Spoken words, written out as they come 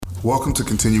Welcome to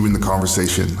Continuing the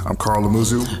Conversation. I'm Carl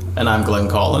Lamuzu. And I'm Glenn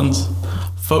Collins.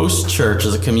 Fos Church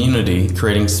is a community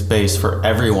creating space for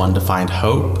everyone to find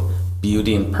hope,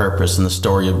 beauty, and purpose in the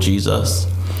story of Jesus,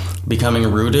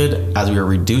 becoming rooted as we are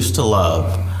reduced to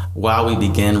love while we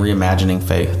begin reimagining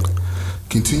faith.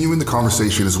 Continuing the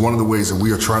Conversation is one of the ways that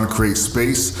we are trying to create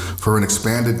space for an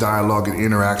expanded dialogue and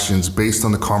interactions based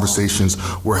on the conversations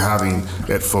we're having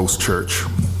at Fos Church.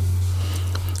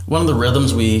 One of the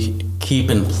rhythms we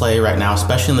keep in play right now,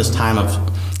 especially in this time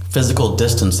of physical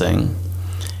distancing,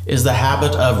 is the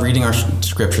habit of reading our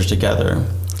scriptures together.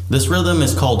 This rhythm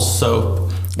is called SOAP,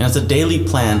 and it's a daily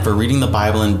plan for reading the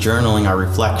Bible and journaling our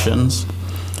reflections.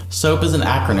 SOAP is an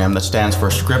acronym that stands for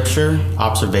Scripture,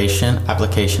 Observation,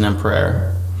 Application, and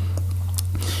Prayer.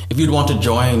 If you'd want to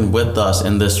join with us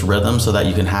in this rhythm so that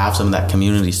you can have some of that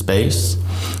community space,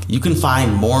 you can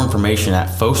find more information at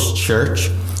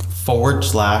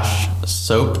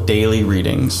FosChurch/SOAP Daily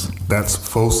Readings. That's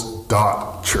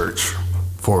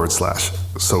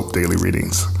fos.church/SOAP Daily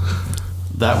Readings.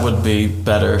 That would be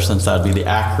better since that would be the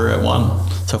accurate one.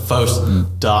 So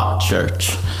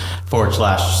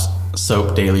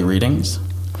fos.church/SOAP Daily Readings.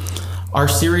 Our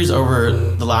series over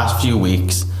the last few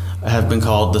weeks have been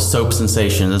called the SOAP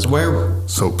Sensations. It's where...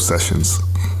 SOAP Sessions.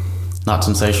 Not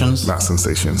sensations? Not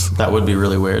sensations. That would be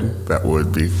really weird. That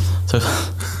would be. So,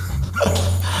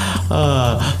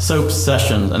 SOAP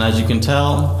Sessions. And as you can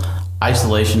tell,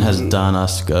 isolation has done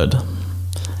us good.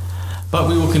 But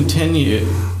we will continue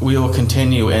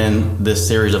in this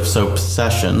series of SOAP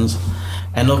Sessions,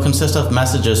 and it'll consist of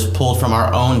messages pulled from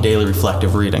our own daily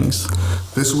reflective readings.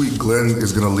 This week, Glenn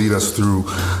is going to lead us through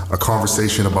a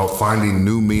conversation about finding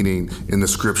new meaning in the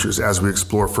scriptures as we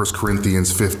explore 1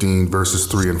 Corinthians 15, verses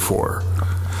 3 and 4.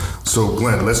 So,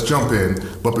 Glenn, let's jump in.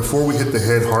 But before we hit the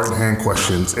head, heart, and hand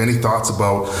questions, any thoughts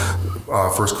about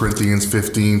 1 Corinthians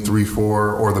 15, 3,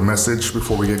 4, or the message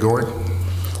before we get going?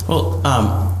 Well,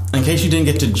 in case you didn't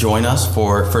get to join us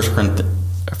for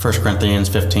 1 Corinthians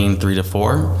 15, 3 to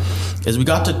 4, is we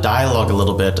got to dialogue a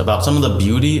little bit about some of the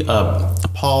beauty of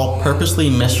Paul purposely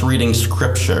misreading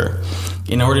scripture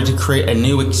in order to create a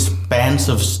new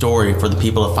expansive story for the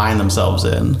people to find themselves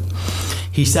in.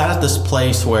 He sat at this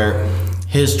place where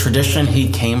his tradition he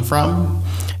came from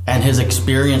and his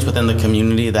experience within the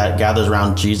community that gathers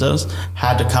around Jesus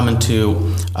had to come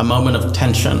into a moment of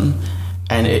tension.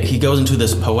 And he goes into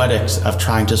this poetics of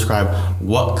trying to describe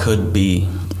what could be.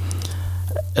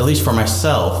 At least for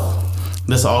myself,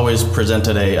 this always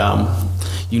presented a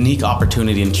unique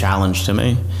opportunity and challenge to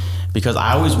me, because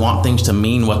I always want things to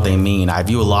mean what they mean. I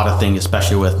view a lot of things,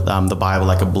 especially with the Bible,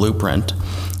 like a blueprint.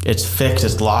 It's fixed,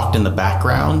 it's locked in the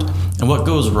background, and what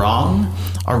goes wrong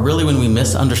are really when we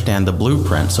misunderstand the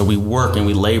blueprint. So we work and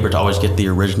we labor to always get the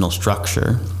original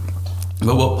structure.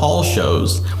 But what Paul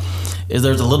shows is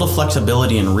there's a little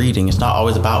flexibility in reading. It's not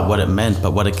always about what it meant,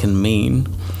 but what it can mean.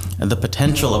 And the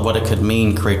potential of what it could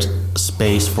mean creates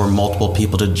space for multiple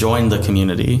people to join the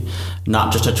community,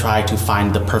 not just to try to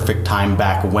find the perfect time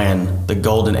back when, the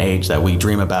golden age that we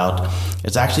dream about.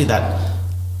 It's actually that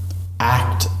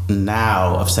act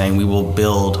now of saying we will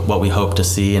build what we hope to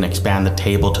see and expand the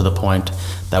table to the point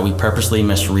that we purposely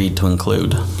misread to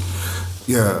include.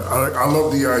 Yeah, I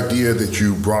love the idea that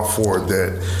you brought forward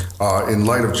that in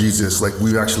light of Jesus, like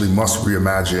we actually must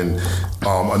reimagine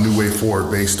a new way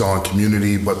forward based on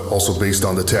community, but also based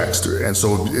on the text. And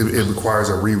so it requires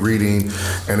a rereading,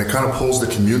 and it kind of pulls the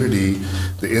community,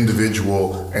 the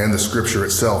individual, and the scripture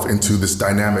itself into this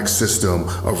dynamic system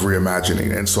of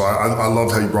reimagining. And so I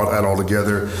loved how you brought that all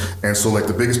together. And so like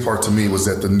the biggest part to me was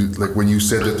that when you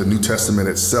said that the New Testament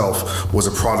itself was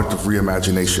a product of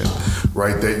reimagination,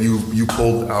 right? That you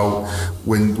pulled out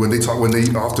when they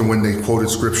quoted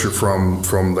scripture from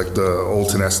like the Old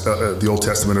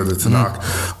Testament or the Tanakh,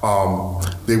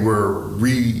 they were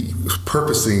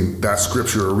repurposing that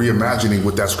scripture or reimagining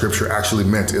what that scripture actually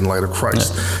meant in light of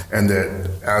Christ. Yeah. And that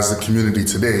as a community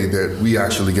today, that we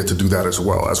actually get to do that as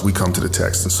well as we come to the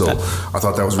text. And so I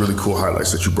thought that was really cool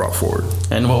highlights that you brought forward.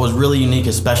 And what was really unique,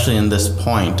 especially in this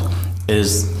point,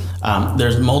 is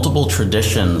there's multiple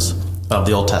traditions of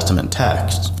the Old Testament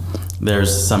text.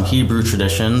 There's some Hebrew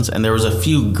traditions, and there was a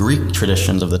few Greek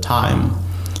traditions of the time.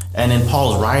 And in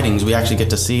Paul's writings, we actually get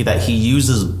to see that he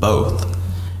uses both.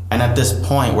 And at this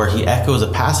point where he echoes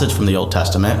a passage from the Old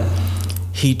Testament,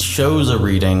 he chose a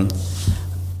reading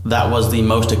that was the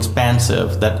most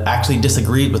expansive, that actually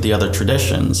disagreed with the other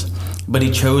traditions, but he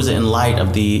chose it in light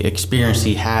of the experience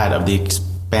he had of the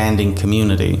expanding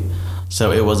community.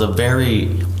 So it was a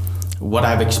very, what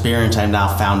I've experienced I've now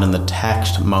found in the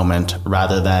text moment,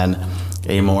 rather than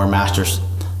a more master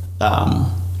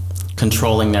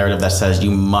controlling narrative that says you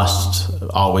must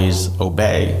always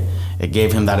obey. It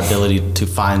gave him that ability to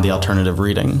find the alternative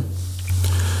reading.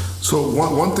 So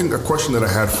a question that I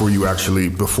had for you actually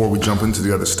before we jump into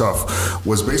the other stuff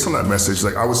was based on that message.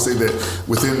 Like I would say that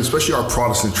within, especially our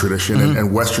Protestant tradition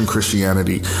and Western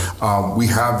Christianity, we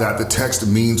have that the text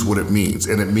means what it means,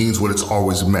 and it means what it's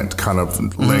always meant, kind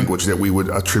of language that we would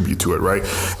attribute to it, right?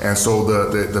 And so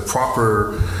the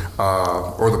proper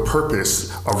or the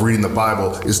purpose of reading the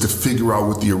Bible is to figure out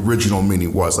what the original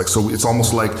meaning was. Like, so it's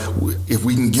almost like if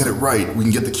we can get it right, we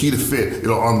can get the key to fit,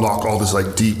 it'll unlock all this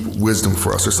like deep wisdom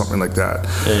for us or something like that.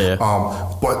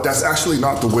 But that's actually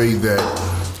not the way that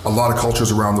a lot of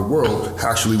cultures around the world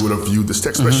actually would have viewed this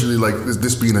text, especially like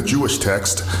this being a Jewish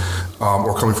text,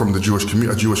 or coming from a Jewish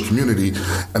community,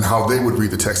 and how they would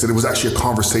read the text. And it was actually a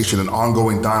conversation, an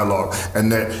ongoing dialogue,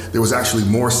 and that there was actually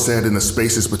more said in the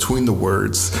spaces between the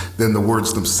words than the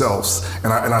words themselves.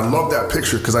 And I love that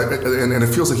picture because and it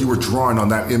feels like you were drawing on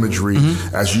that imagery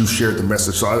as you shared the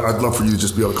message. So I'd love for you to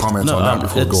just be able to comment on that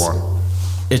before we go on.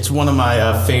 It's one of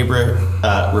my favorite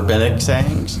rabbinic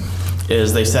sayings.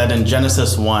 Is they said in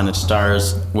Genesis 1, it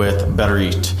starts with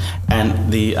berit, and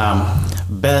the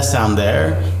be sound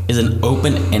there is an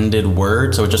open-ended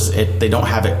word, so they don't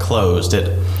have it closed.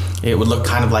 It would look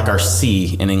kind of like our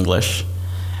C in English.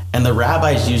 And the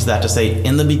rabbis use that to say,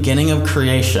 in the beginning of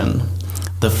creation,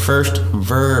 the first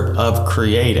verb of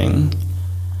creating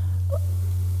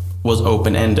was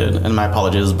open-ended. And my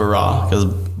apologies, bara, because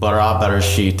bara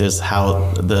bereshit is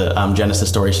how the Genesis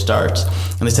story starts.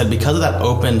 And they said because of that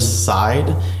open side,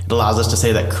 it allows us to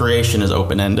say that creation is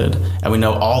open-ended. And we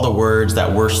know all the words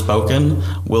that were spoken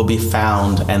will be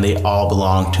found, and they all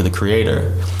belong to the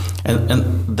Creator.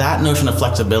 And that notion of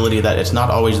flexibility, that it's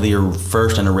not always the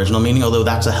first and original meaning, although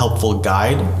that's a helpful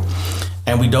guide.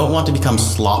 And we don't want to become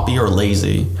sloppy or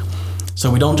lazy. So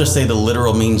we don't just say the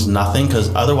literal means nothing, because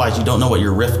otherwise you don't know what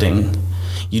you're rifting.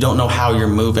 You don't know how you're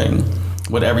moving.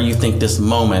 Whatever you think this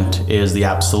moment is the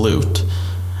absolute.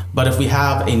 But if we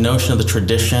have a notion of the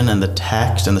tradition and the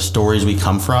text and the stories we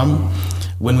come from,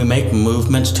 when we make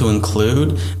movements to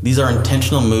include, these are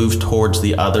intentional moves towards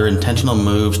the other, intentional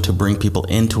moves to bring people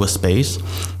into a space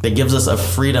that gives us a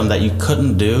freedom that you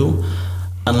couldn't do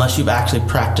unless you've actually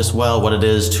practiced well what it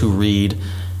is to read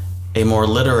a more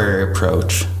literary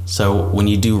approach. So when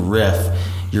you do riff,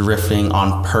 you're riffing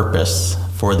on purpose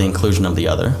for the inclusion of the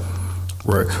other.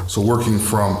 Right. So working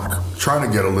from trying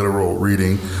to get a literal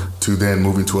reading to then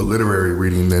moving to a literary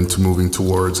reading, then to moving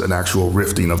towards an actual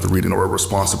rifting of the reading or a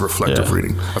responsive, reflective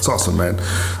reading. That's awesome, man.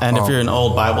 And if you're an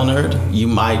old Bible nerd, you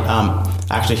might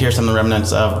actually hear some of the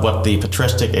remnants of what the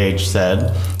patristic age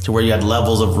said, to where you had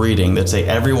levels of reading that say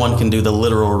everyone can do the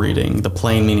literal reading, the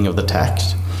plain meaning of the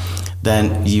text.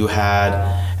 Then you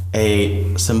had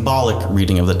a symbolic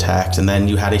reading of the text, and then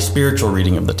you had a spiritual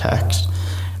reading of the text.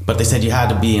 But they said you had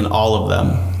to be in all of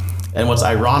them. And what's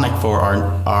ironic for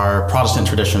our Protestant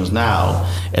traditions now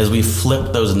is we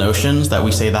flip those notions, that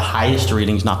we say the highest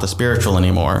reading is not the spiritual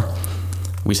anymore.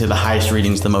 We say the highest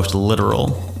reading is the most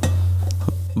literal.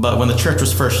 But when the church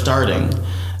was first starting,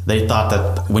 they thought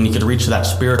that when you could reach that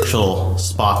spiritual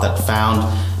spot that found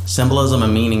symbolism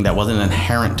and meaning that wasn't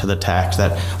inherent to the text,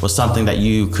 that was something that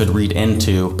you could read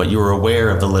into, but you were aware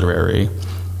of the literary,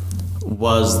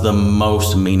 was the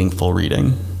most meaningful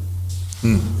reading.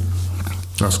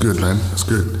 That's good, man. That's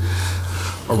good.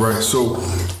 All right, so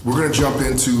we're going to jump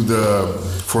into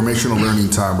the formational learning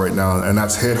time right now, and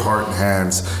that's head, heart, and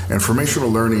hands. And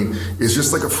formational learning is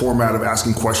just like a format of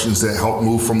asking questions that help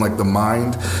move from like the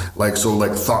mind, like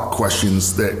thought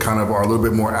questions that kind of are a little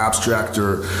bit more abstract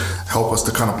or help us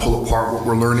to kind of pull apart what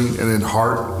we're learning, and then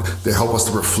heart that help us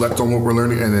to reflect on what we're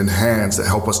learning, and then hands that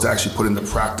help us to actually put into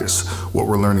practice what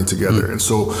we're learning together. And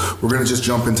so we're going to just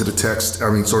jump into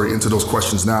into those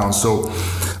questions now. And so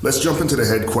let's jump into the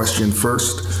head question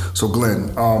first. So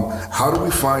Glenn, how do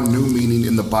we find new meaning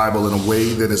in the Bible in a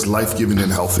way that is life-giving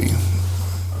and healthy?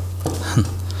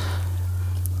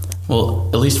 Well,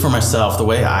 at least for myself, the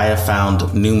way I have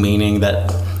found new meaning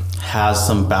that has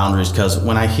some boundaries, because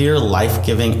when I hear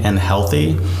life-giving and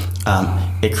healthy,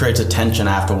 it creates a tension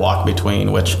I have to walk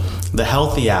between, which the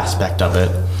healthy aspect of it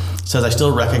says I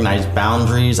still recognize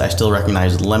boundaries, I still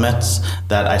recognize limits,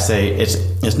 that I say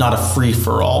it's not a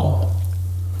free-for-all.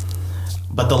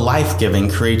 But the life-giving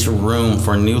creates room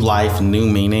for new life, new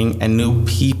meaning, and new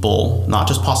people, not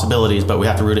just possibilities, but we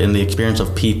have to root it in the experience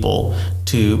of people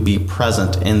to be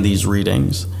present in these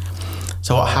readings.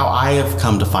 So how I have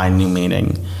come to find new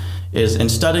meaning is in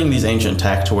studying these ancient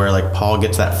texts, where like Paul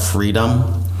gets that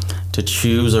freedom to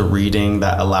choose a reading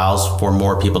that allows for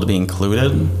more people to be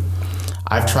included.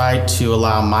 I've tried to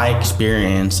allow my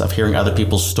experience of hearing other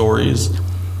people's stories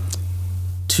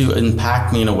to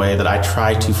impact me in a way that I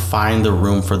try to find the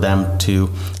room for them to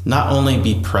not only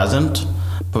be present,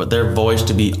 but their voice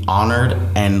to be honored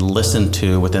and listened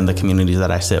to within the communities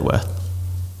that I sit with.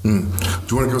 Do you want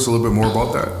to give us a little bit more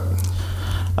about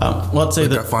that? Let's say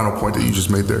that final point that you just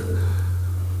made there.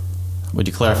 Would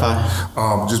you clarify?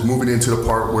 Just moving into the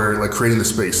part where, like, creating the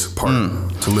space part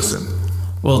to listen.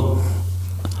 Well,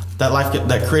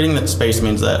 that creating that space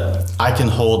means that I can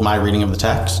hold my reading of the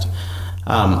text,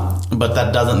 but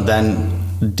that doesn't then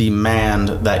demand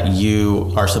that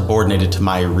you are subordinated to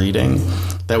my reading,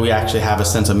 that we actually have a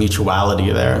sense of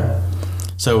mutuality there.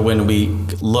 So when we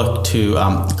look to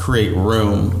create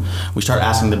room, we start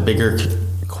asking the bigger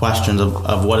questions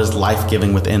of what is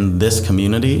life-giving within this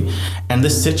community, and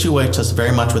this situates us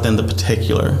very much within the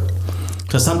particular.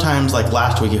 Because sometimes, like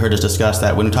last week, you heard us discuss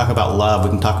that when we talk about love, we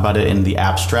can talk about it in the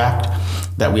abstract,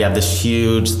 that we have this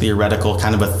huge theoretical,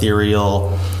 kind of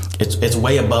ethereal, it's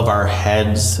way above our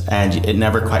heads, and it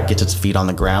never quite gets its feet on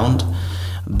the ground.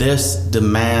 This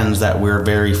demands that we're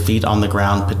very feet on the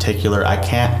ground particular. I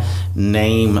can't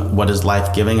name what is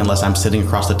life-giving unless I'm sitting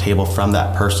across the table from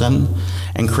that person.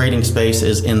 And creating space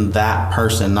is in that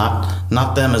person,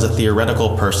 not them as a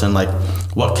theoretical person, like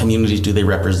what communities do they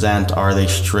represent? Are they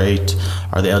straight?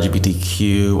 Are they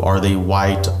LGBTQ? Are they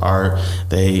white? Are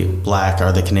they black?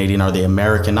 Are they Canadian? Are they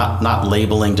American? Not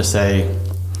labeling to say,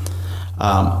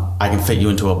 I can fit you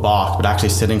into a box, but actually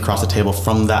sitting across the table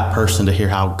from that person to hear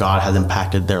how God has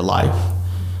impacted their life.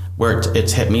 Where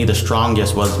it's hit me the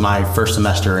strongest was my first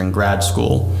semester in grad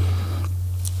school.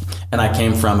 And I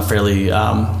came from a fairly, it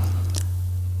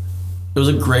was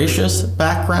a gracious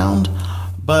background,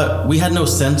 but we had no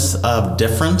sense of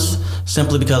difference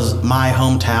simply because my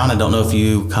hometown, I don't know if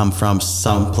you come from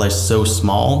some place so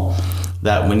small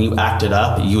that when you acted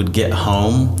up, you would get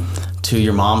home to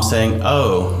your mom saying,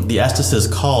 oh, the Estes is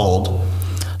called,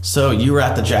 so you were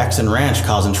at the Jackson Ranch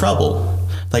causing trouble.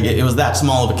 Like it was that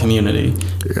small of a community.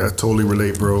 Yeah, I totally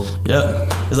relate, bro.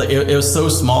 Yep. It's like it was so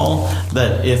small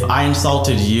that if I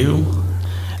insulted you,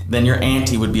 then your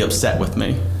auntie would be upset with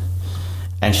me.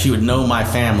 And she would know my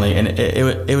family, and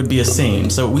it would be a scene.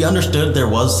 So we understood there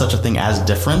was such a thing as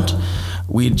different.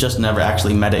 We just never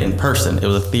actually met it in person. It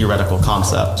was a theoretical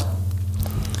concept.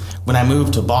 When I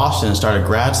moved to Boston and started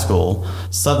grad school,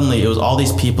 suddenly it was all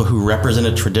these people who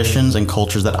represented traditions and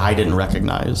cultures that I didn't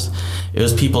recognize. It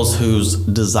was people whose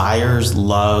desires,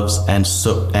 loves, and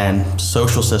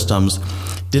social systems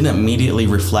didn't immediately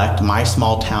reflect my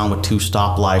small town with 2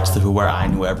 stoplights to where I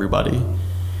knew everybody.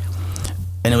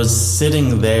 And it was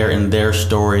sitting there in their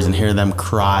stories and hearing them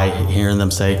cry, hearing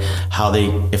them say how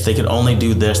if they could only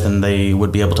do this, then they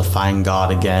would be able to find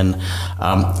God again,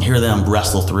 hear them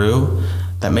wrestle through.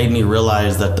 That made me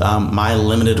realize that my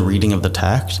limited reading of the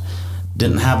text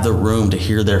didn't have the room to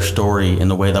hear their story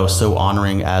in a way that was so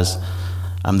honoring as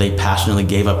they passionately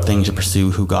gave up things to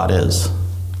pursue who God is.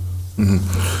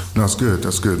 Mm-hmm. No,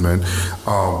 that's good, man.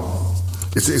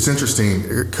 It's interesting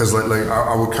because like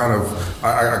I would kind of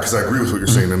because I agree with what you're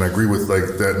saying, and I agree with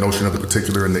like that notion of the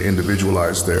particular and the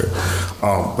individualized there.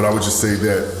 But I would just say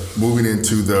that moving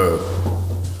into the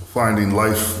finding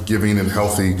life-giving and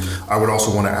healthy, I would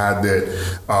also want to add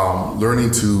that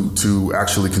learning to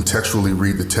actually contextually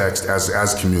read the text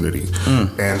as community.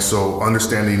 And so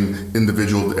understanding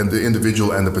the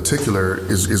individual and the particular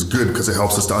is good because it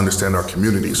helps us to understand our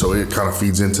community. So it kind of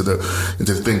feeds into the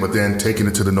thing, but then taking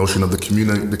it to the notion of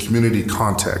the community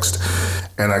context.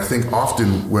 And I think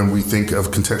often when we think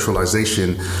of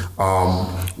contextualization,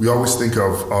 we always think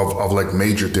of like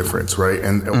major difference, right?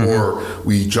 And or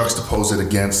we juxtapose it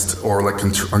against or like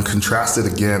contrast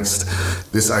it against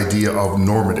this idea of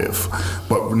normative,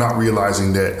 but we're not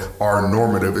realizing that our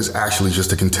normative is actually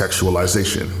just a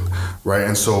contextualization, right?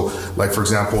 And so, like for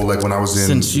example, like when I was in,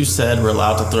 since you said we're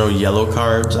allowed to throw yellow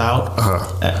cards out.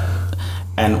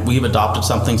 And we've adopted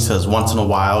something says once in a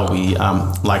while we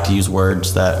like to use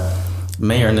words that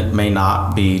may or may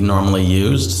not be normally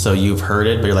used. So you've heard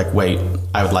it, but you're like, wait,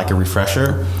 I would like a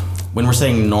refresher. When we're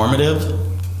saying normative,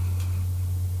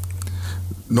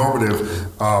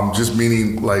 just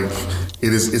meaning like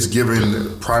it's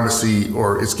given primacy,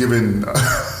 or it's given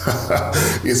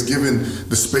it's given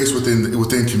the space within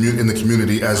in the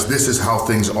community as this is how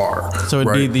things are. So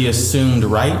it'd be the assumed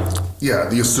right? Yeah,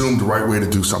 the assumed right way to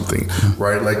do something,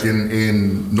 right? Like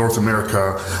in North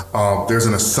America, there's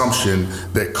an assumption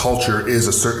that culture is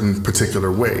a certain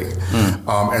particular way.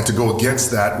 And to go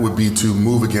against that would be to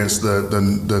move against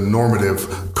the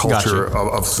normative culture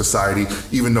of society,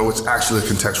 even though it's actually a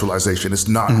contextualization. It's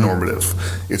not normative.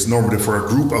 It's normative for a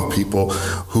group of people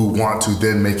who want to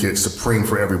then make it supreme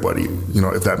for everybody,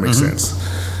 if that makes sense.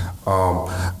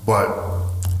 But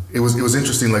it was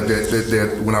interesting, like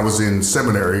that when I was in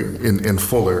seminary in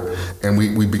Fuller, and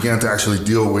we began to actually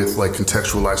deal with like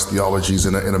contextualized theologies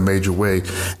in a major way,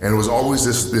 and it was always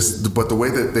this. But the way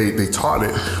that they taught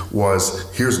it was,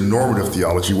 here's normative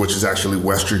theology, which is actually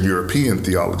Western European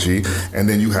theology, and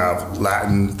then you have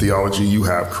Latin theology, you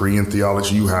have Korean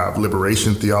theology, you have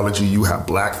liberation theology, you have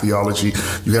black theology,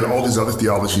 you had all these other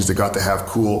theologies that got to have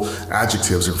cool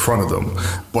adjectives in front of them.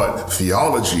 But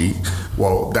theology,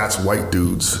 well, that's white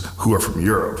dudes who are from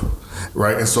Europe,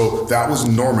 right? And so that was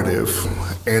normative,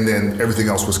 and then everything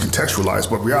else was contextualized.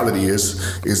 But reality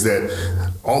is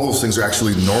that all those things are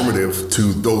actually normative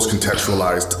to those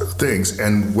contextualized things,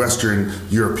 and Western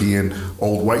European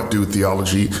old white dude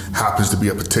theology happens to be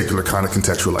a particular kind of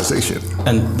contextualization.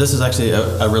 And this is actually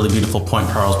a really beautiful point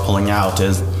Carl's pulling out,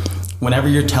 is whenever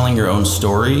you're telling your own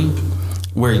story,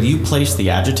 where you place the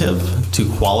adjective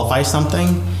to qualify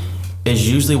something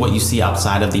is usually what you see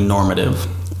outside of the normative.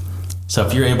 So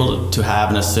if you're able to have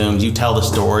and assume you tell the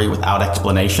story without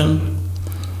explanation,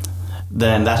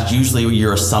 then that's usually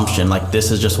your assumption, like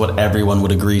this is just what everyone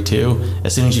would agree to.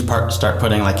 As soon as you start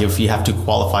putting, like if you have to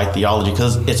qualify theology,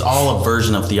 because it's all a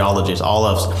version of theology, it's all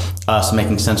of us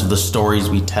making sense of the stories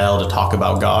we tell to talk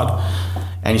about God.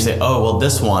 And you say, oh, well,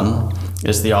 this one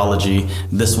is theology,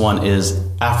 this one is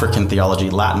African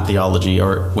theology, Latin theology,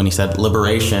 or when he said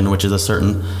liberation, which is a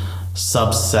certain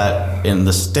subset in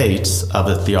the States of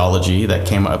a theology that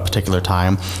came at a particular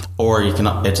time, or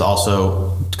it's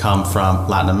also come from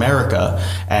Latin America,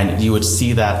 and you would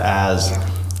see that as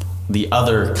the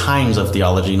other kinds of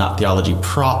theology, not theology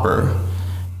proper.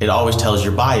 It always tells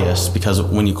your bias, because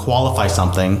when you qualify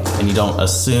something and you don't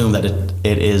assume that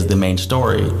it is the main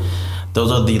story,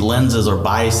 those are the lenses or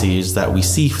biases that we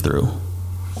see through.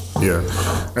 Yeah,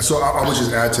 and so I would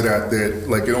just add to that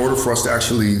like in order for us to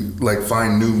actually like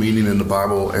find new meaning in the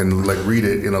Bible and like read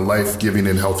it in a life-giving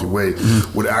and healthy way,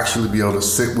 would actually be able to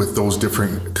sit with those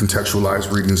different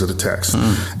contextualized readings of the text.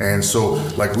 And so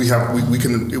like we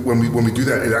can when we do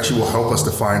that, it actually will help us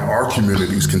define our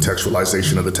community's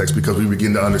contextualization of the text, because we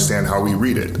begin to understand how we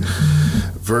read it.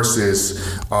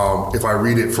 Versus if I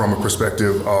read it from a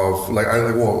perspective of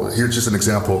here's just an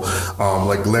example.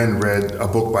 Like Glenn read a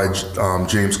book by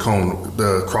James Cone,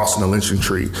 The Cross and the Lynching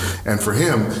Tree, and for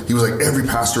him, he was like, every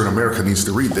pastor in America needs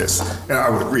to read this. And I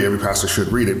would agree, every pastor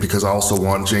should read it, because I also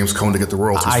want James Cone to get the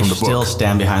royalties from the book. I still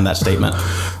stand behind that statement.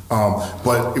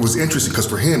 But it was interesting because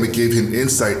for him, it gave him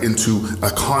insight into a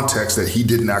context that he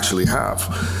didn't actually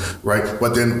have, right?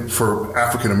 But then for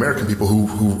African American people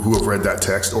who have read that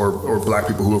text, or black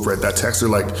people who have read that text, they're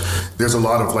like, there's a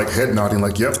lot of like head nodding,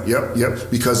 like yep,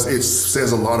 because it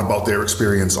says a lot about their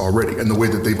experience already and the way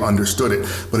that they've understood it.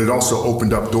 But it also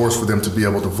opened up doors for them to be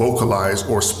able to vocalize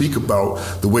or speak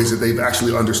about the ways that they've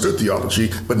actually understood theology,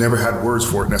 but never had words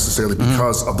for it necessarily,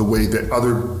 because of the way that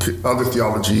other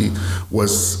theology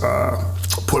was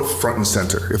put front and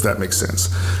center, if that makes sense.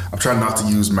 I'm trying not to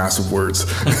use massive words.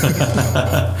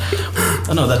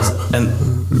 No,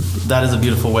 that is a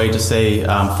beautiful way to say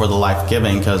for the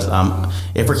life-giving, because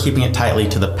if we're keeping it tightly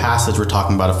to the passage we're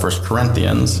talking about of 1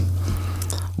 Corinthians,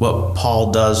 what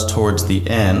Paul does towards the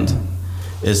end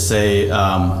is say,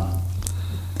 death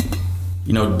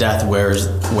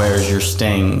wears your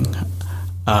sting.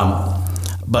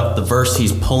 But the verse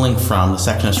he's pulling from, the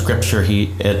section of scripture,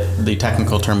 the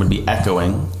technical term would be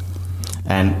echoing,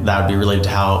 and that would be related to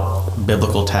how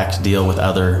biblical texts deal with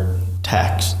other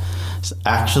texts. It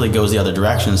actually goes the other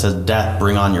direction and says, death,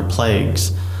 bring on your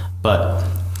plagues. But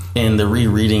in the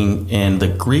rereading in the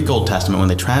Greek Old Testament, when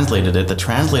they translated it, the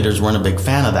translators weren't a big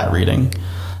fan of that reading.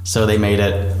 So they made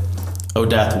it, "O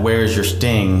death, where's your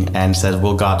sting?" and said,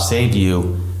 "Will God save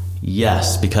you?"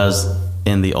 Yes, because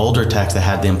in the older text that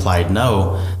had the implied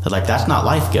no, that like that's not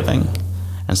life-giving.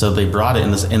 And so they brought it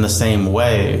in the same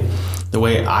way. The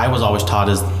way I was always taught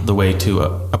is the way to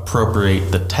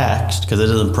appropriate the text, because it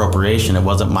is an appropriation. It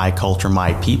wasn't my culture,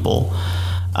 my people.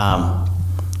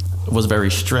 Was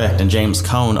very strict, and James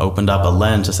Cone opened up a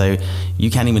lens to say you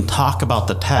can't even talk about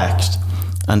the text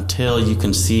until you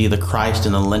can see the Christ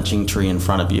in the lynching tree in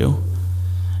front of you,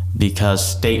 because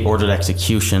state-ordered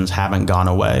executions haven't gone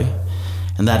away.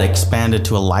 And that expanded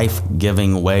to a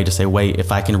life-giving way to say, wait,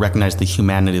 if I can recognize the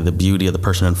humanity, the beauty of the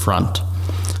person in front,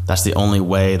 that's the only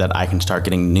way that I can start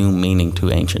getting new meaning to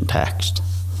ancient text.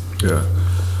 Yeah,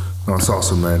 no, that's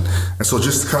awesome, man. And so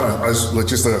just kind of,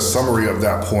 just a summary of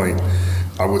that point,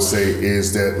 I would say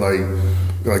is that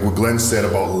like what Glenn said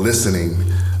about listening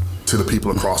to the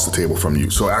people across the table from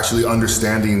you. So actually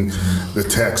understanding the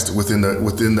text within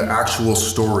the actual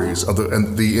stories of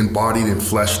the embodied and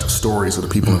fleshed stories of the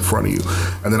people in front of you.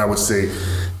 And then I would say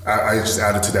I just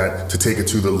added to that to take it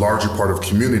to the larger part of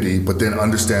community, but then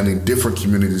understanding different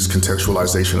communities'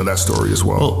 contextualization of that story as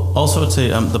well. Well, also I'd say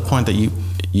the point that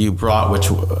you brought, which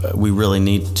we really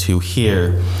need to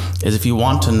hear, is if you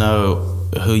want to know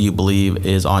who you believe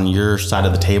is on your side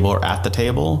of the table or at the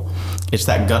table, it's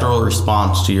that guttural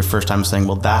response to your first time saying,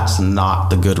 well, that's not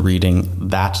the good reading,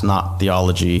 that's not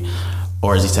theology,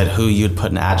 or as he said, who you'd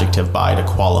put an adjective by to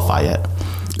qualify it.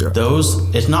 Yeah.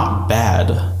 It's not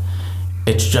bad.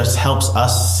 It just helps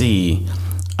us see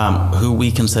who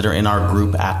we consider in our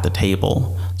group at the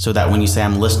table, so that when you say,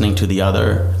 I'm listening to the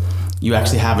other, you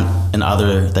actually have an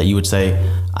other that you would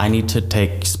say, I need to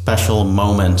take special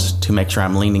moments to make sure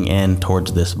I'm leaning in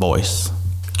towards this voice.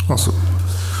 Awesome.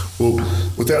 Well,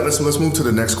 with that, let's move to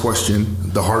the next question,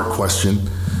 the heart question.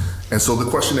 And so the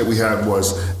question that we had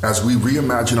was, as we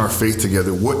reimagine our faith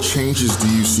together, what changes do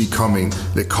you see coming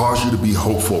that cause you to be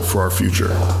hopeful for our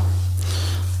future?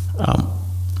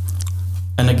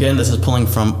 And again, this is pulling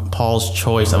from Paul's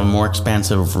choice of a more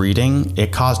expansive reading.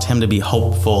 It caused him to be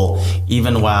hopeful,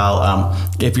 even while,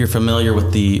 if you're familiar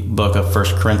with the book of 1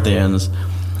 Corinthians,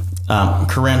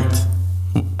 Corinth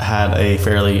had a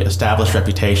fairly established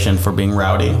reputation for being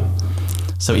rowdy.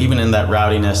 So even in that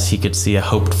rowdiness, he could see a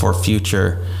hoped for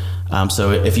future.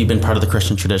 So if you've been part of the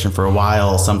Christian tradition for a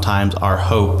while, sometimes our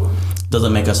hope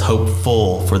doesn't make us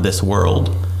hopeful for this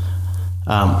world.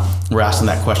 We're asking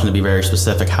that question to be very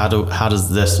specific. How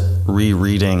does this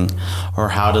rereading, or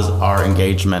how does our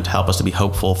engagement help us to be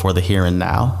hopeful for the here and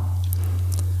now?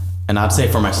 And I'd say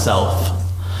for myself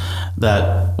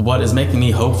that what is making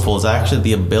me hopeful is actually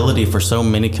the ability for so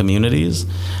many communities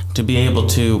to be able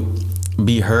to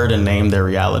be heard and name their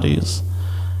realities.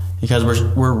 Because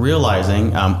we're realizing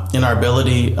in our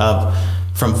ability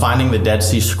from finding the Dead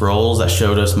Sea Scrolls that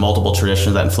showed us multiple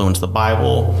traditions that influenced the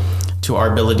Bible, to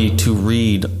our ability to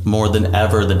read more than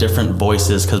ever the different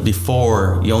voices, because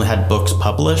before you only had books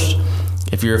published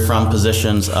if you're from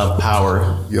positions of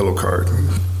power. Yellow card.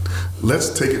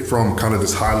 Let's take it from kind of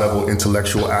this high-level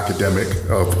intellectual academic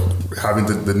of having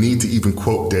the need to even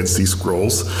quote Dead Sea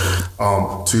Scrolls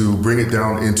to bring it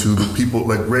down into the people,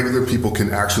 like regular people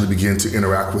can actually begin to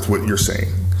interact with what you're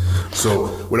saying.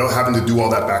 So without having to do all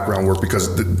that background work,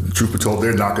 because the truth be told,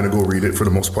 they're not going to go read it for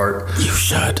the most part. You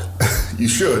should. You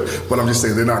should, but I'm just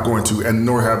saying they're not going to, and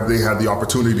nor have they had the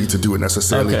opportunity to do it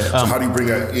necessarily. Okay, so how do you bring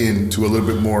that into a little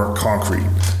bit more concrete?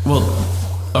 Well,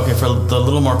 okay, for the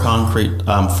little more concrete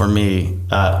for me,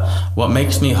 what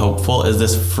makes me hopeful is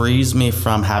this frees me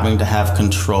from having to have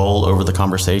control over the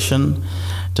conversation,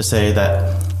 to say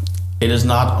that it is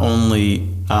not only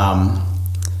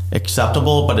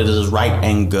acceptable, but it is right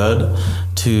and good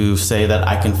to say that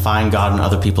I can find God in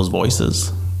other people's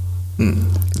voices.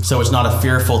 So it's not a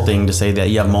fearful thing to say that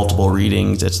you have multiple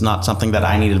readings. It's not something that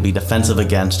I need to be defensive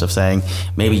against, of saying,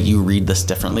 maybe you read this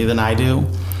differently than I do.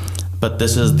 But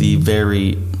this is the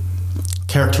very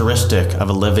characteristic of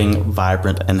a living,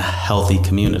 vibrant, and healthy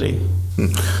community.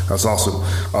 That's awesome.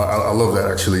 I love that,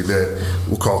 actually, that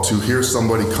we'll call to hear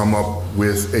somebody come up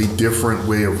with a different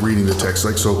way of reading the text.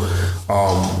 Like, so,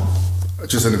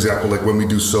 just an example, like when we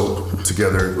do SOAP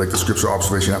together, like the scripture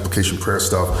observation application prayer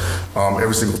stuff,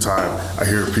 every single time I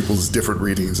hear people's different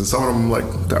readings, and some of them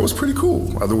like, that was pretty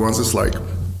cool. Other ones, it's like,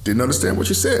 didn't understand what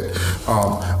you said.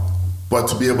 But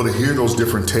to be able to hear those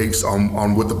different takes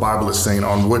on what the Bible is saying,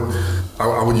 on what,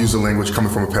 I would use the language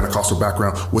coming from a Pentecostal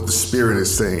background, what the Spirit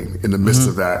is saying in the midst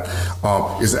of that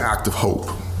is an act of hope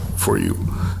for you.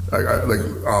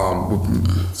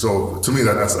 So to me,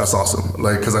 that's awesome.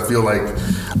 Like, because I feel like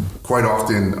quite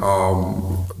often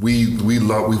we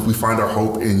find our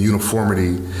hope in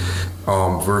uniformity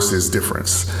versus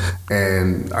difference.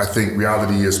 And I think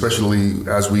reality, especially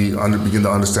as we begin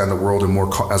to understand the world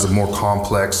as a more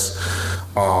complex,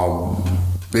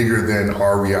 bigger than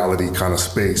our reality kind of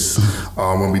space,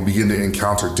 when we begin to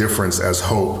encounter difference as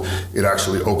hope, it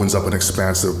actually opens up an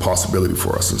expansive possibility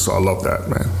for us. And so I love that,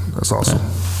 man. That's awesome. Okay.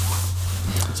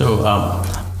 So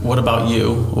what about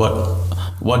you?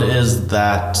 What is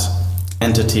that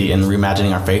entity in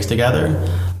reimagining our faith together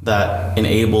that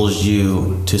enables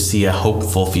you to see a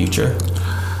hopeful future?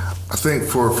 I think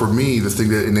for me, the thing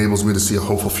that enables me to see a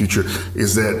hopeful future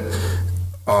is that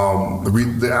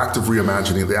the act of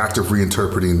reimagining, the act of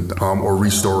reinterpreting or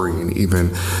restoring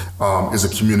even is a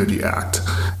community act.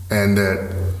 And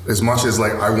that as much as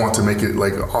like I want to make it,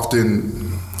 like often,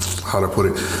 how to put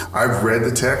it, I've read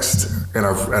the text and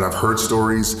I've heard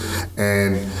stories,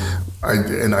 and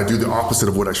I do the opposite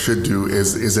of what I should do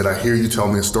is that I hear you tell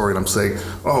me a story and I'm saying,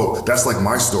 oh, that's like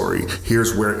my story.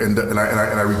 Here's where, and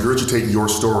I regurgitate your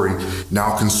story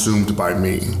now consumed by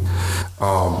me.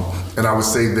 And I would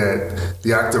say that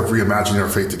the act of reimagining our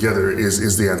faith together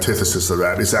is the antithesis of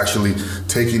that. It's actually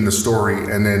taking the story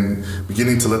and then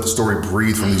beginning to let the story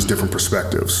breathe from these different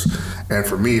perspectives. And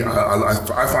for me,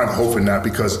 I find hope in that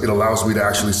because it allows me to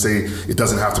actually say it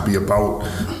doesn't have to be about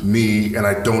me, and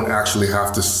I don't actually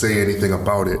have to say anything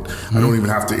about it. I don't even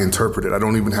have to interpret it. I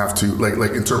don't even have to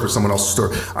like interpret someone else's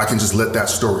story. I can just let that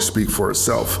story speak for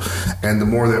itself. And the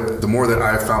more that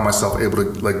I have found myself able to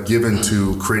like give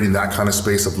into creating that kind of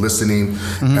space of listening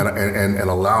and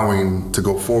allowing to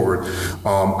go forward,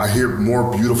 I hear more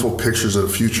beautiful pictures of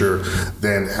the future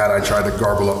than had I tried to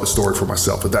garble up the story for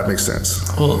myself, if that makes sense.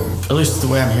 Well, at least the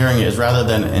way I'm hearing it is rather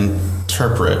than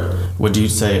interpret, would you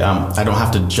say I don't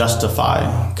have to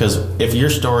justify? Because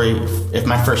if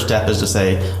my first step is to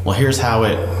say, well, here's how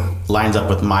it lines up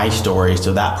with my story,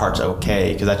 so that part's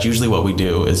okay, because that's usually what we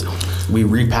do is we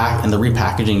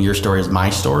repackaging your story as my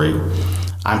story.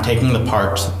 I'm taking the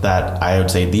parts that I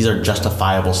would say these are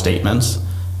justifiable statements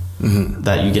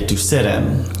that you get to sit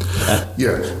in.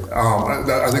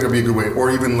 I think it'd be a good way, or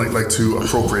even like to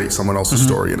appropriate someone else's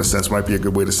story in a sense might be a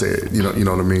good way to say it. You know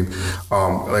what I mean?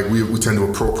 Like we tend to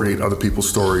appropriate other people's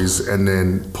stories and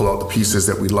then pull out the pieces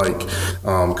that we like,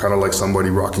 kind of like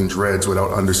somebody rocking dreads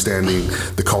without understanding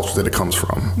the culture that it comes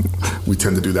from. We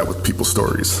tend to do that with people's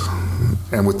stories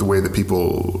and with the way that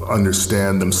people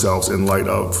understand themselves in light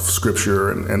of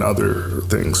scripture and other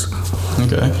things.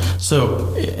 Okay.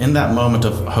 So in that moment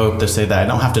of hope, to say that I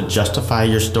don't have to justify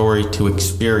your story to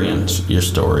experience your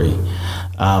story.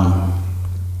 I'm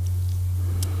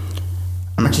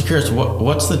actually curious,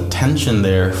 what's the tension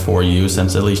there for you?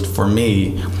 Since at least for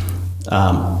me,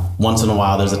 once in a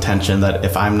while there's a tension that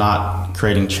if I'm not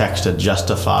creating checks to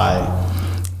justify,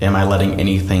 am I letting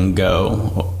anything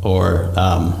go? Or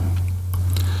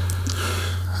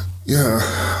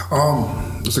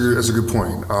that's a good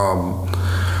point.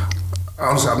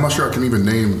 Honestly, I'm not sure I can even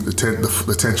name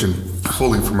the tension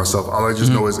fully for myself. All I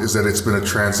just know is that it's been a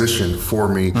transition for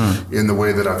me in the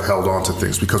way that I've held on to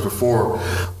things. Because before,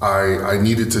 I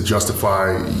needed to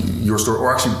justify your story,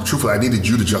 or actually, truthfully, I needed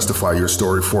you to justify your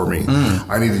story for me.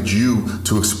 I needed you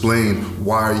to explain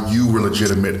why you were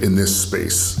legitimate in this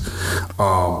space.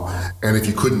 And if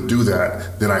you couldn't do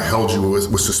that, then I held you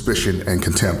with suspicion and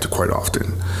contempt quite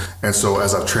often. And so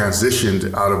as I've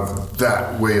transitioned out of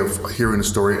that way of hearing the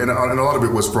story, and a lot of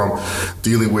it was from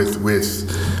dealing with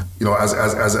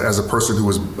as a person who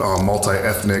was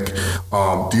multi-ethnic,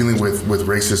 dealing with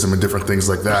racism and different things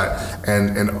like that,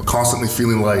 and constantly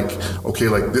feeling like, okay,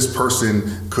 like this person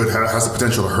has the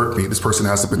potential to hurt me. This person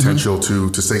has the potential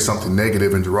to say something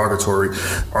negative and derogatory.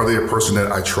 Are they a person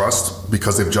that I trust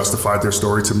because they've justified their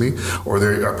story to me, or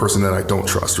they're a person that I don't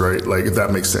trust, right? Like, if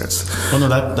that makes sense. Well, no,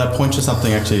 that points to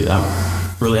something actually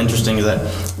really interesting, is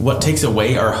that what takes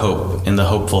away our hope in the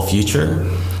hopeful future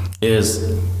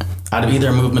is out of either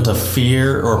a movement of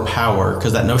fear or power,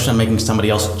 because that notion of making somebody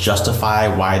else justify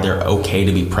why they're okay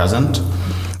to be present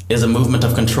is a movement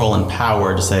of control and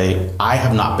power to say, I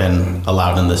have not been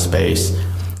allowed in this space,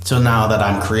 so now that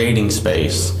I'm creating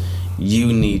space,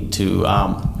 you need to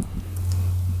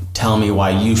tell me why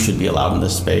you should be allowed in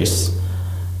this space.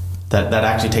 That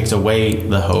actually takes away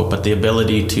the hope, but the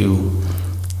ability to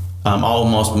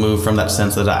almost move from that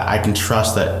sense that I can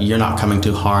trust that you're not coming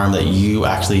to harm, that you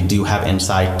actually do have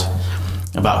insight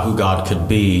about who God could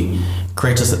be,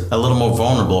 creates us a little more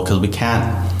vulnerable, because we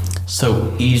can't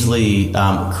so easily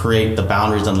create the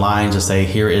boundaries and lines to say,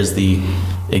 here is the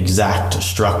exact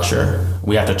structure.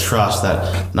 We have to trust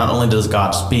that not only does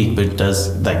God speak, but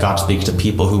that God speaks to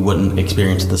people who wouldn't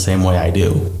experience it the same way I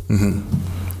do.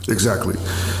 Exactly.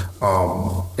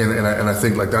 And I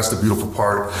think like that's the beautiful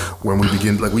part when we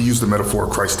begin, like we use the metaphor of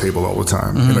Christ's table all the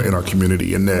time in our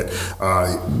community, in that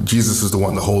Jesus is the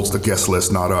one that holds the guest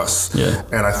list, not us. Yeah.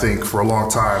 And I think for a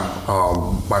long time,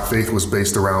 my faith was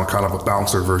based around kind of a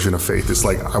bouncer version of faith. It's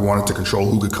like I wanted to control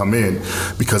who could come in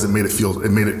because it made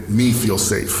me feel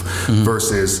safe,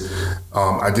 versus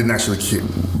I didn't actually care.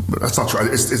 That's not true.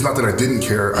 It's not that I didn't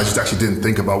care. I just actually didn't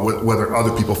think about whether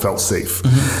other people felt safe.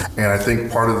 And I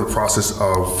think part of the process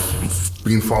of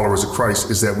being followers of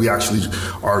Christ is that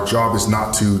our job is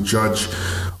not to judge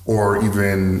or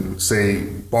even say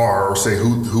bar or say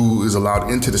who is allowed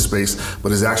into the space,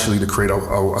 but is actually to create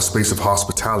a space of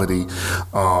hospitality,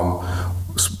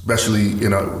 especially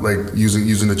like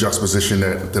using the juxtaposition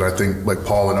that I think like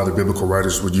Paul and other biblical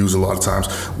writers would use a lot of times.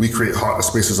 We create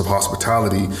spaces of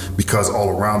hospitality because all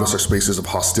around us are spaces of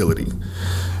hostility.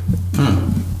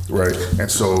 Right. And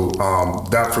so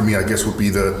that for me, I guess, would be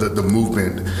the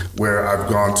movement where I've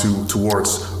gone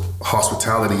towards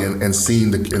hospitality and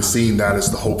seeing that as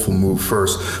the hopeful move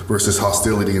first versus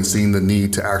hostility and seeing the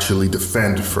need to actually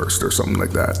defend first or something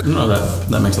like that. No,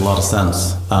 that makes a lot of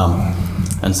sense.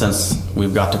 And since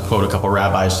we've got to quote a couple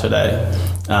rabbis today,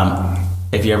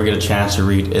 if you ever get a chance to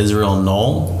read Israel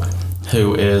Knoll,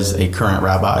 who is a current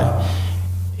rabbi,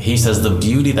 he says the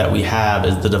beauty that we have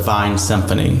is the divine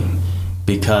symphony,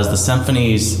 because the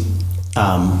symphony's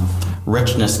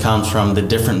richness comes from the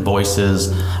different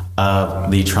voices of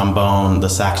the trombone, the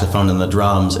saxophone, and the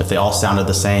drums. If they all sounded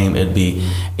the same, it'd be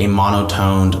a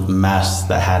monotoned mess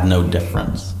that had no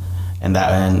difference. And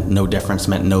no difference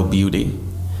meant no beauty.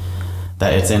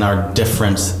 That it's in our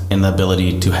difference in the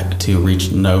ability to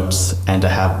reach notes and to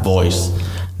have voice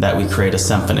that we create a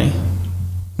symphony.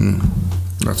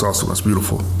 That's awesome. That's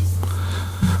beautiful.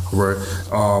 All right.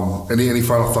 Any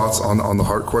final thoughts on the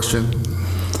heart question?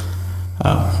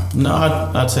 No,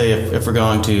 I'd say if we're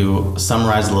going to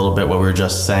summarize a little bit what we were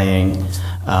just saying,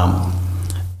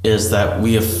 is that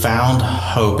we have found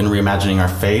hope in reimagining our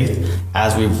faith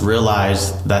as we've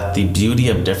realized that the beauty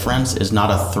of difference is not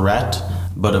a threat,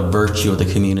 but a virtue of the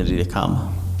community to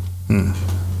come. I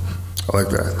like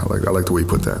that. I like the way you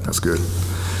put that. That's good.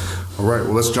 All right,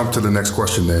 well, let's jump to the next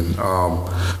question then.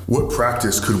 What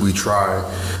practice could we try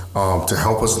to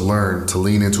help us learn to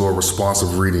lean into a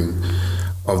responsive reading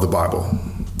of the Bible,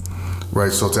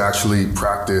 right? So to actually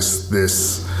practice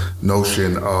this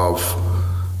notion of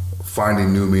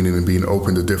finding new meaning and being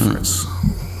open to difference.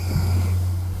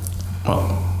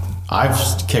 Well, I've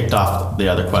kicked off the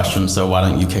other question, so why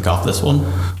don't you kick off this one?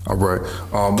 All right.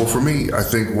 Well, for me, I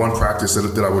think one practice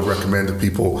that I would recommend to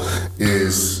people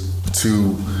is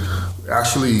to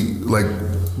actually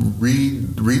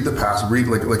read the passage. Read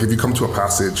like if you come to a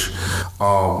passage,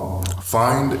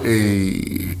 find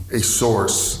a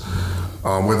source,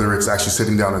 whether it's actually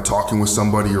sitting down and talking with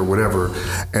somebody or whatever,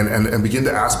 and begin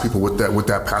to ask people what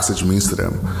that passage means to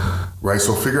them, right?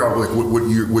 So figure out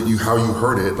how you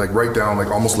heard it, write down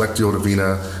almost lectio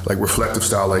divina, reflective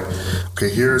style, okay,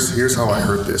 here's how I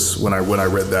heard this when I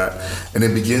read that, and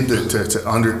then begin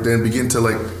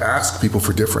to ask people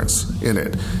for difference in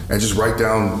it, and just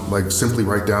simply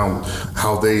write down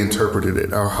how they interpreted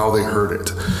it or how they heard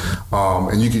it,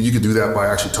 and you could do that by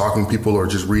actually talking to people or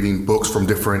just reading books from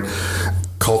different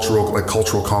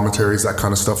cultural commentaries, that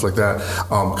kind of stuff like that.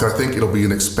 Because I think it'll be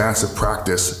an expansive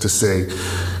practice to say,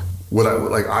 what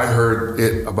I heard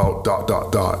it about ...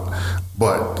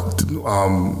 but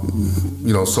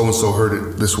so-and-so heard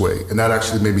it this way. And that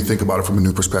actually made me think about it from a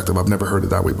new perspective. I've never heard it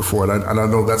that way before. And I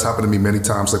know that's happened to me many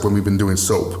times, when we've been doing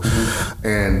soap. Mm-hmm.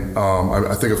 And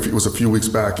I think it was a few weeks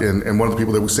back, and one of the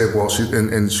people that we said,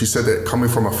 she said that coming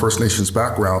from a First Nations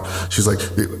background, she's like,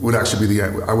 it would actually be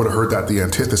I would have heard that the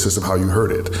antithesis of how you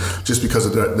heard it, just because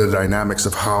of the dynamics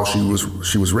of how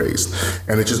she was raised.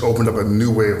 And it just opened up a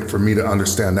new way for me to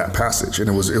understand that passage. And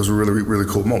it was a really, really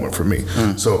cool moment for me.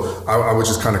 Mm. So I would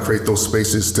just kind of create those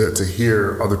spaces to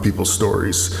hear other people's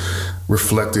stories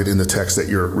reflected in the text that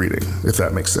you're reading, if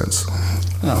that makes sense.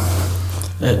 Oh,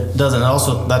 it doesn't.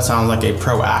 Also, that sounds like a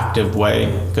proactive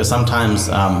way, because sometimes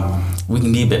we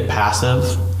can be a bit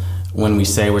passive when we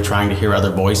say we're trying to hear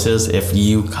other voices. If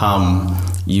you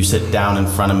sit down in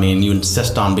front of me and you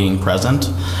insist on being present,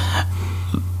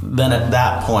 then at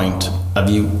that point of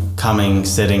you coming,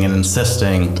 sitting, and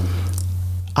insisting,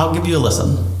 I'll give you a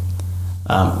listen.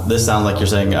 This sounds like you're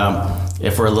saying,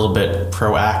 if we're a little bit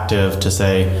proactive to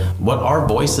say, what are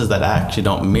voices that actually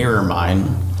don't mirror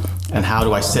mine, and how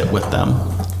do I sit with them?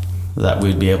 That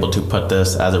we'd be able to put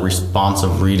this as a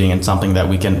responsive reading and something that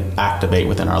we can activate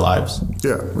within our lives.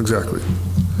 Yeah, exactly.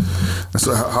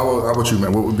 So how about you,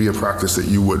 man? What would be a practice that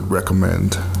you would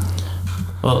recommend?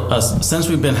 Well, since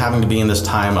we've been having to be in this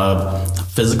time of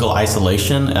physical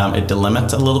isolation, it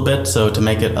delimits a little bit. So to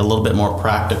make it a little bit more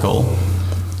practical,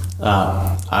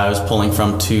 I was pulling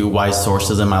from two wise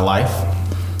sources in my life.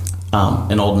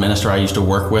 An old minister I used to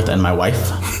work with and my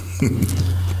wife.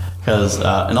 Because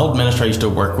an old minister I used to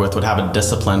work with would have a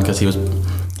discipline, because he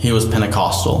was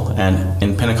Pentecostal. And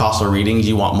in Pentecostal readings,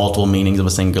 you want multiple meanings of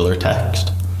a singular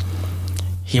text.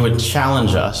 He would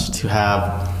challenge us to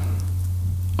have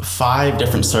 5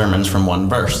 different sermons from one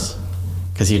verse.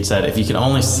 Because he'd said, if you can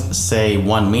only say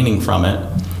one meaning from it,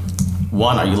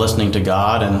 1, are you listening to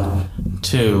God? And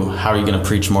 2, how are you going to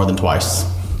preach more than twice?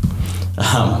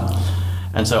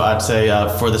 And so I'd say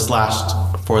for this last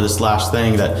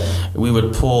thing, that we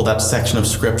would pull that section of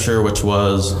scripture, which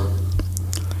was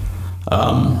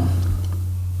 1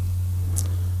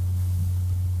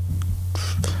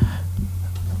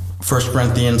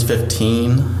 Corinthians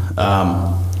 15,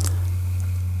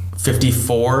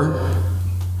 54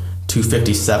 to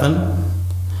 57.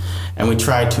 and we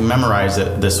tried to memorize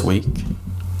it this week,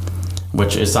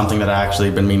 which is something that I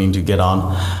actually been meaning to get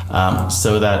on,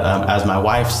 so that, as my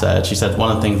wife said, she said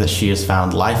one of the things that she has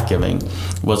found life-giving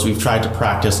was we've tried to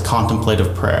practice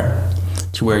contemplative prayer,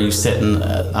 to where you sit in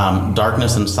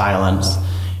darkness and silence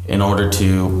in order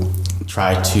to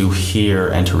try to hear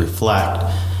and to reflect,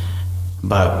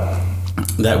 but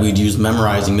that we'd use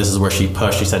memorizing. This is where she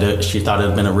pushed. She said she thought it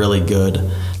had been a really good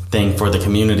thing for the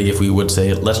community if we would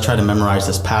say, let's try to memorize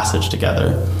this passage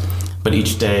together, but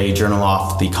each day journal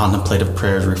off the contemplative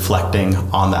prayers reflecting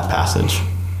on that passage.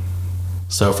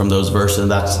 So from those verses,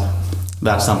 that's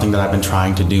something that I've been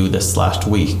trying to do this last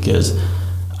week, is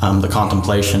the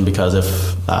contemplation, because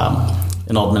if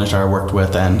an old minister I worked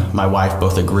with and my wife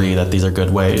both agree that these are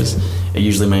good ways, it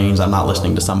usually means I'm not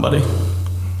listening to somebody.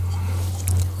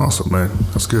 Awesome, man.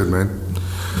 That's good, man.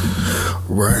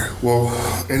 Right. Well,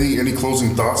 any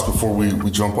closing thoughts before we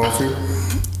jump off here?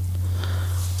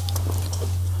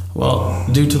 Well,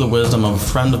 due to the wisdom of a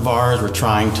friend of ours, we're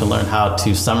trying to learn how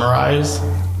to summarize.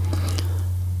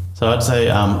 So I'd say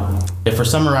if we're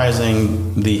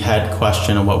summarizing the head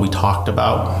question of what we talked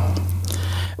about,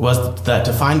 was that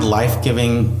to find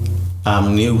life-giving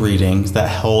new readings that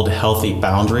hold healthy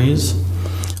boundaries.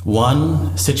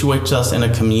 One, situates us in a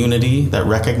community that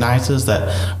recognizes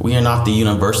that we are not the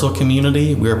universal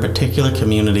community, we are a particular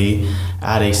community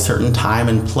at a certain time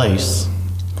and place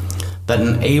that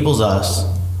enables us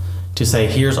to say,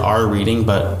 here's our reading,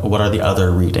 but what are the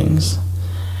other readings?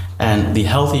 And the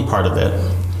healthy part of it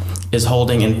is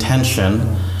holding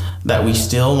intention that we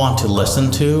still want to listen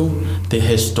to the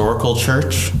historical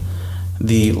church,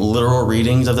 the literal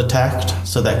readings of the text,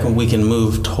 so that we can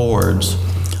move towards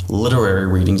literary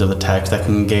readings of the text that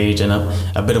can engage in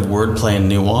a bit of wordplay and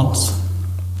nuance.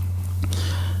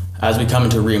 As we come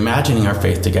into reimagining our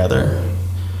faith together,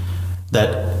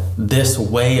 that this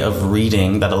way of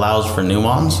reading that allows for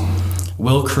nuance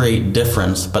will create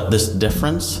difference, but this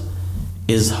difference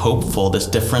is hopeful. This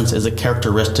difference is a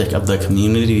characteristic of the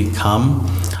community to come,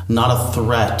 not a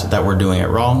threat that we're doing it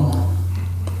wrong,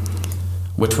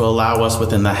 which will allow us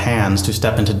within the hands to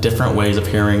step into different ways of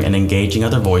hearing and engaging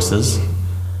other voices,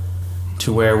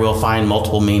 to where we'll find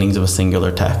multiple meanings of a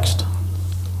singular text.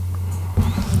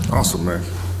 Awesome, man.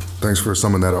 Thanks for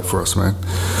summing that up for us, man.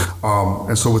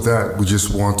 And so with that, we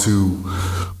just want to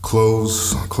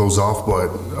close off, but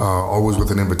always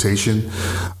with an invitation.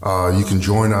 You can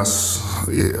join us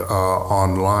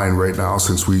online right now,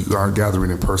 since we aren't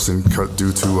gathering in person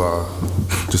due to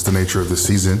just the nature of the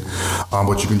season.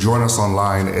 But you can join us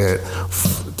online at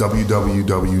www.fos.church,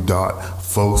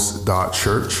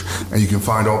 and you can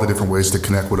find all the different ways to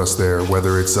connect with us there,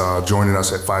 whether it's joining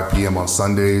us at 5 p.m. on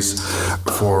Sundays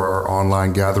for our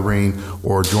online gathering,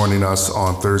 or joining us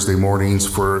on Thursday mornings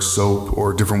for soap,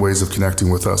 or different ways of connecting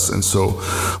with us. And so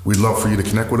we'd love for you to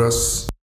connect with us.